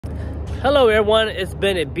Hello everyone, it's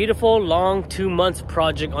been a beautiful long 2 months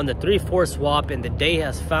project on the 3/4 swap and the day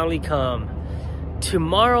has finally come.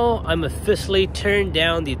 Tomorrow I'm officially tearing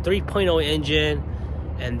down the 3.0 engine,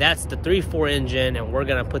 and that's the 3/4 engine, and we're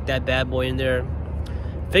gonna put that bad boy in there.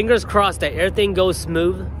 Fingers crossed that everything goes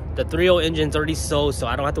smooth. The 3.0 engine's already sold, so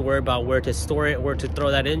I don't have to worry about where to store it, where to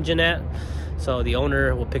throw that engine at. So the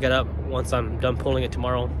owner will pick it up once I'm done pulling it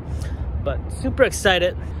tomorrow. But super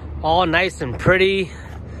excited, all nice and pretty.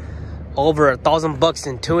 Over $1,000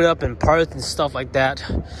 in tune up and parts and stuff like that.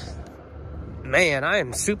 Man, I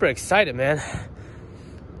am super excited, man.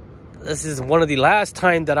 This is one of the last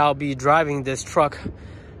time that I'll be driving this truck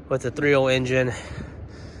with the 3.0 engine.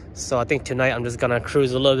 So I think tonight I'm just gonna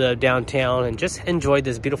cruise a little bit of downtown and just enjoy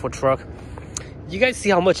this beautiful truck. You guys see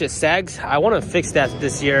how much it sags? I want to fix that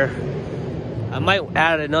this year. I might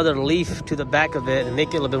add another leaf to the back of it and make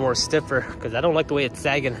it a little bit more stiffer because I don't like the way it's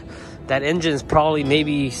sagging. That engine is probably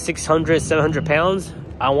maybe 600, 700 pounds.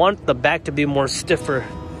 I want the back to be more stiffer.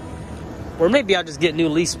 Or maybe I'll just get new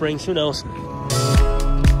leaf springs, who knows.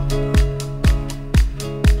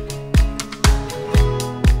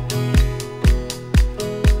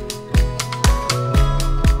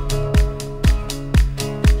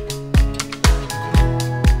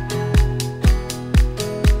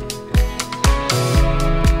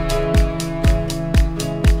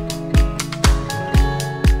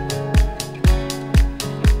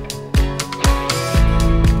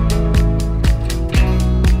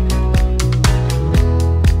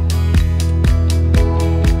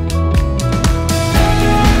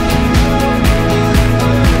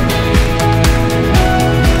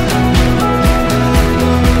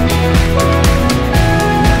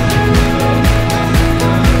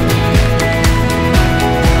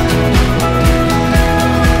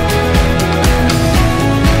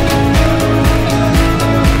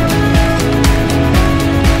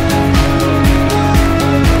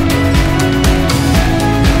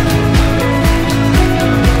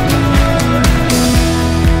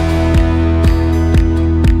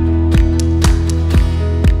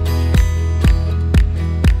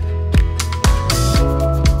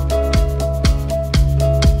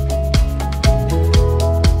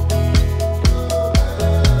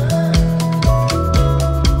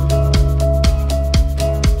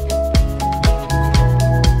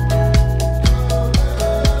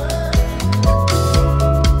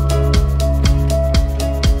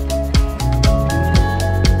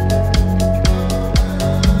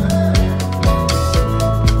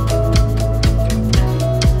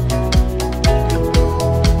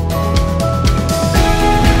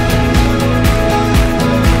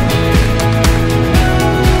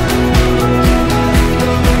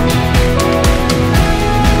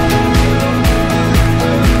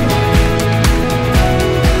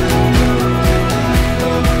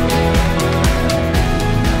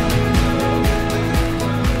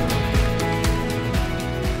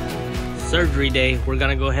 Surgery day, we're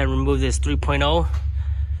gonna go ahead and remove this 3.0.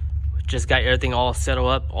 We just got everything all settled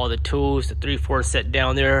up, all the tools, the 3/4 set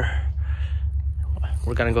down there.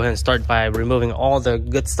 We're gonna go ahead and start by removing all the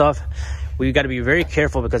good stuff. We got to be very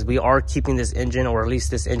careful because we are keeping this engine, or at least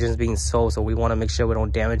this engine is being sold, so we want to make sure we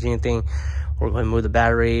don't damage anything. We're going to move the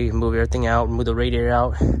battery, move everything out, move the radiator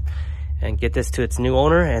out, and get this to its new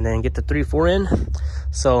owner, and then get the 3/4 in.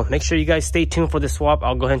 So make sure you guys stay tuned for this swap.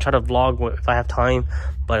 I'll go ahead and try to vlog if I have time,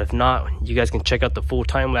 but if not, you guys can check out the full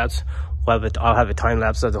time lapse. I'll have a time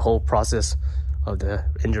lapse of the whole process of the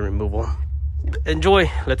engine removal.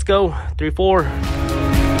 Enjoy. Let's go. 3/4.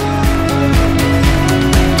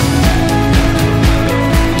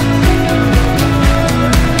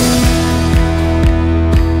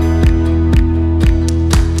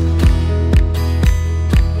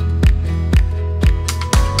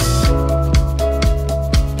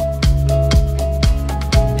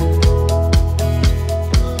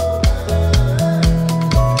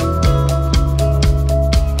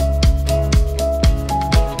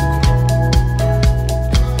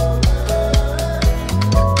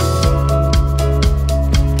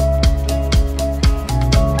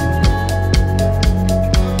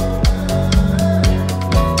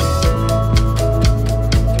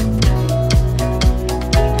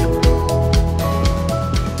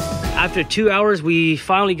 After 2 hours, we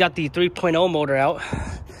finally got the 3.0 motor out.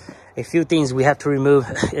 A few things we have to remove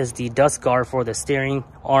is the dust guard for the steering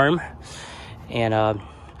arm. And I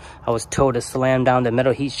was told to slam down the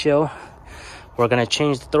metal heat shield. We're gonna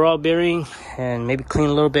change the throwout bearing and maybe clean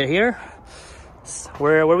a little bit here.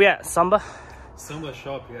 Where we at, Samba? Samba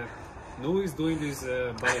shop, yeah. Noah's doing this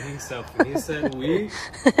by himself. He said we,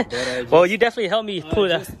 but I just, well, you definitely helped me pull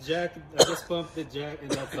that. I just pumped the jack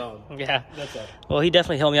and that's all. Yeah. That's all. Well, he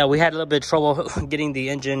definitely helped me out. We had a little bit of trouble getting the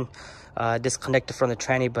engine disconnected from the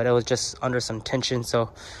tranny, but it was just under some tension,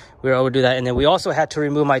 so we were able to do that. And then we also had to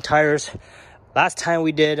remove my tires. Last time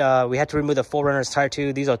we did, we had to remove the 4Runner's tire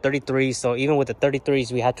too. These are 33s, so even with the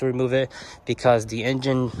 33s, we had to remove it because the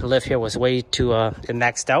engine lift here was way too it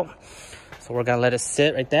maxed out. So we're gonna let it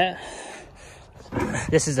sit right there.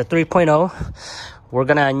 This is the 3.0. We're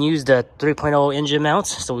gonna use the 3.0 engine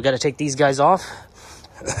mounts, so we got to take these guys off.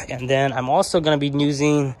 And then I'm also gonna be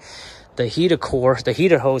using the heater core, the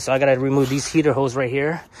heater hose. So I gotta remove these heater hose right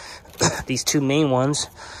here, these two main ones.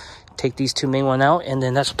 Take these two main one out, and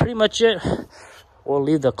then that's pretty much it. We'll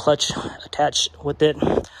leave the clutch attached with it.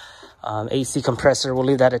 AC compressor, we'll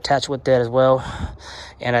leave that attached with that as well.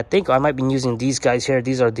 And I think I might be using these guys here.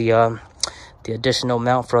 These are the additional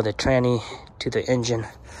mount for the tranny to the engine.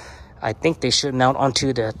 I think they should mount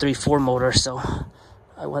onto the 3.4 motor, so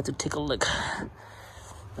I will have to take a look.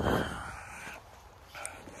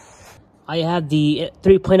 I have the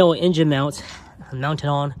 3.0 engine mounts mounted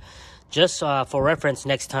on. Just for reference,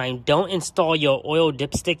 next time, don't install your oil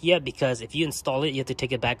dipstick yet, because if you install it, you have to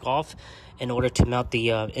take it back off in order to mount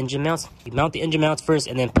the engine mounts. You mount the engine mounts first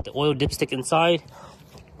and then put the oil dipstick inside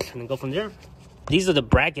and then go from there. These are the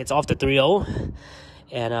brackets off the 3.0,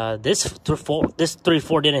 and this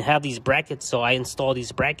 3.4 didn't have these brackets, so I installed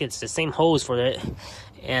these brackets, the same hose for it,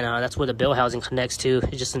 and that's where the bell housing connects to.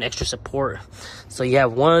 It's just an extra support. So you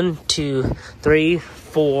have 1, 2, 3,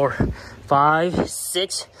 4, 5,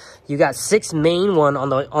 6. You got 6 main one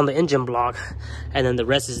on the engine block, and then the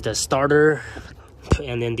rest is the starter,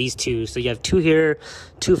 and then these 2. So you have 2 here,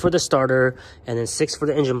 2 for the starter, and then 6 for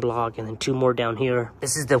the engine block, and then 2 more down here.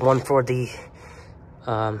 This is the one for the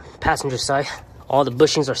passenger side. All the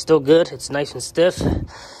bushings are still good. It's nice and stiff.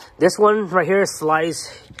 This one right here slides.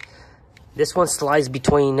 This one slides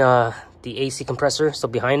between the AC compressor, so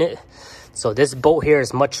behind it. So this bolt here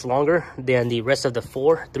is much longer than the rest of the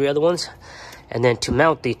 3 other ones. And then to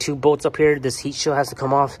mount the 2 bolts up here, this heat shield has to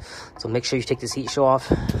come off. So make sure you take this heat shield off.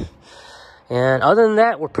 And other than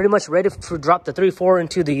that, we're pretty much ready to drop the 3.4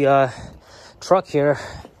 into the truck here.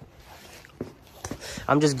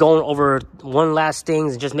 I'm just going over one last thing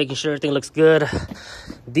and just making sure everything looks good.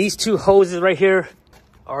 These 2 hoses right here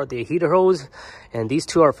are the heater hose, and these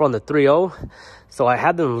 2 are from the 3.0. So I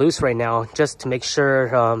have them loose right now just to make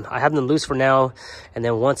sure. I have them loose for now, and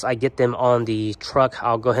then once I get them on the truck,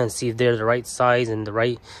 I'll go ahead and see if they're the right size and the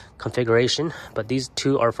right configuration. But these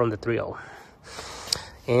 2 are from the 3.0.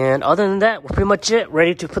 And other than that, we're pretty much it.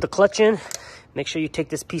 Ready to put the clutch in. Make sure you take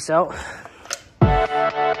this piece out.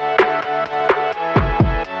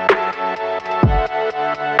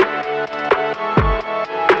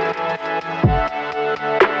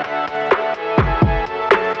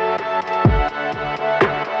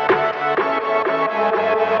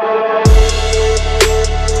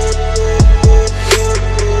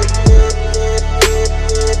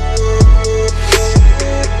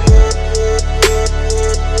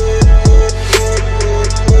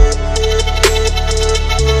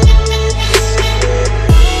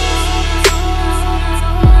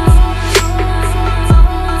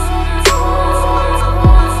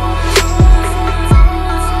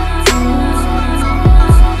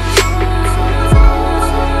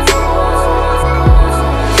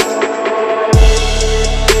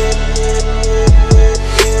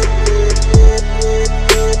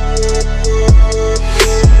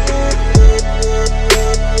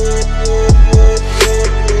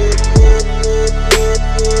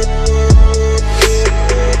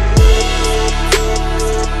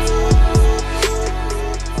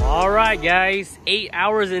 Guys, 8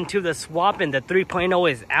 hours into the swap and the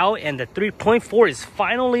 3.0 is out and the 3.4 is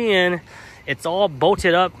finally in. It's all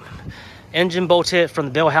bolted up, engine bolted from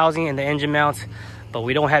the bell housing and the engine mounts, but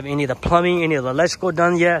we don't have any of the plumbing, any of the electrical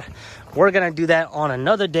done yet. We're gonna do that on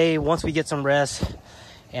another day once we get some rest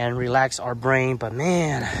and relax our brain. But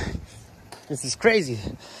man, this is crazy.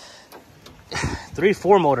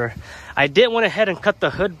 3.4 motor. I did went ahead and cut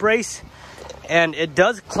the hood brace, and it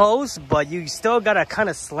does close, but you still gotta kind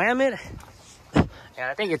of slam it. And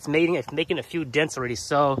I think it's making a few dents already.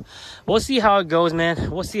 So we'll see how it goes, man.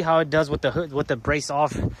 We'll see how it does with the hood, with the brace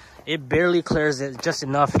off. It barely clears it just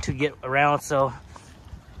enough to get around. So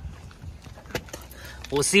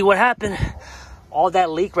we'll see what happened. All that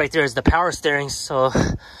leak right there is the power steering. So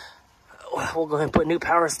we'll go ahead and put new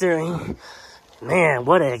power steering. Man,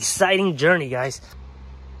 what an exciting journey, guys.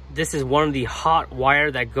 This is one of the hot wire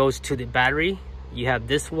that goes to the battery you have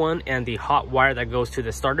this one and the hot wire that goes to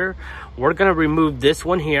the starter. We're gonna remove this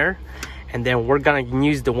one here, and then we're gonna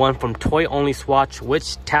use the one from Toy Only Swatch,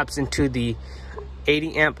 which taps into the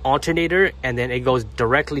 80 amp alternator, and then it goes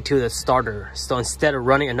directly to the starter. So instead of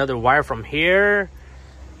running another wire from here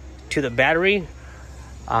to the battery,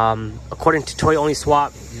 according to Toy Only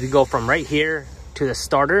Swap, you go from right here to the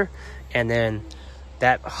starter, and then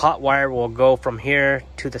that hot wire will go from here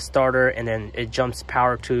to the starter, and then it jumps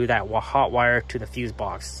power to that hot wire to the fuse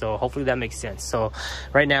box. So hopefully that makes sense. So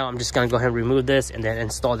right now I'm just gonna go ahead and remove this and then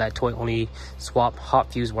install that Toy Only Swap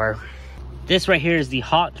hot fuse wire. This right here is the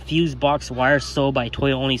hot fuse box wire sold by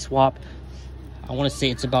Toy Only Swap. I want to say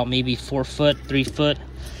it's about maybe 4 foot, 3 foot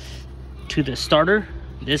to the starter.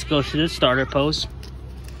 This goes to the starter post.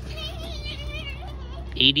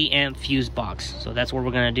 80 amp fuse box. So that's what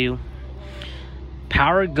we're gonna do.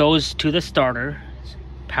 Power goes to the starter.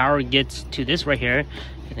 Power gets to this right here,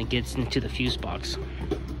 and it gets into the fuse box.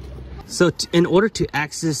 So in order to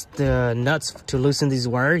access the nuts to loosen these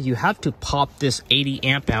wires, you have to pop this 80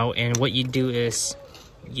 amp out, and what you do is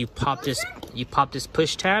you pop this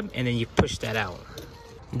push tab, and then you push that out.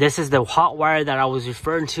 This is the hot wire that I was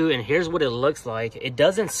referring to, and here's what it looks like. It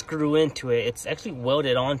doesn't screw into it. It's actually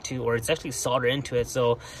welded onto, or it's actually soldered into it.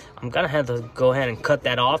 So I'm gonna have to go ahead and cut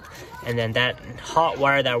that off, and then that hot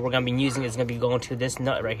wire that we're gonna be using is gonna be going to this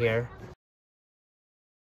nut right here.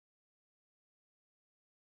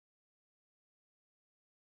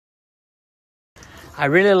 I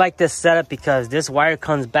really like this setup because this wire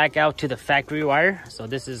comes back out to the factory wire. So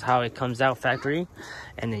this is how it comes out factory,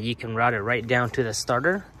 and then you can route it right down to the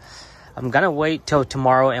starter. I'm gonna wait till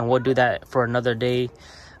tomorrow, and we'll do that for another day.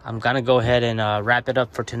 I'm gonna go ahead and wrap it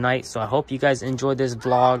up for tonight. So I hope you guys enjoyed this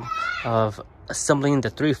vlog of assembling the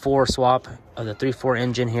 3.4 swap of the 3.4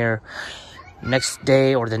 engine here. Next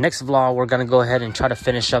day, or the next vlog, we're gonna go ahead and try to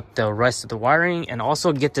finish up the rest of the wiring and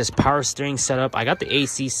also get this power steering set up. I got the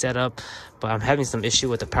AC set up, but I'm having some issue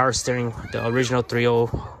with the power steering, the original 3.0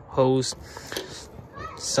 hose.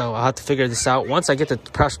 So I'll have to figure this out. Once I get the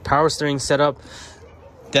power steering set up,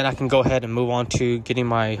 then I can go ahead and move on to getting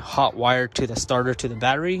my hot wire to the starter to the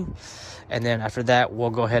battery. And then after that, we'll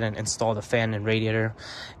go ahead and install the fan and radiator.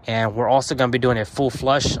 And we're also going to be doing a full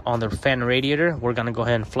flush on the fan and radiator. We're going to go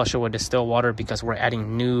ahead and flush it with distilled water because we're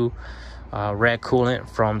adding new red coolant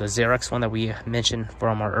from the Xerox one that we mentioned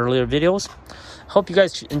from our earlier videos. Hope you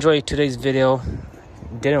guys enjoyed today's video.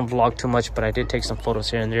 Didn't vlog too much, but I did take some photos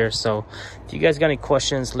here and there. So if you guys got any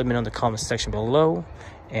questions, let me know in the comment section below.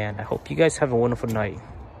 And I hope you guys have a wonderful night.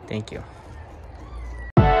 Thank you.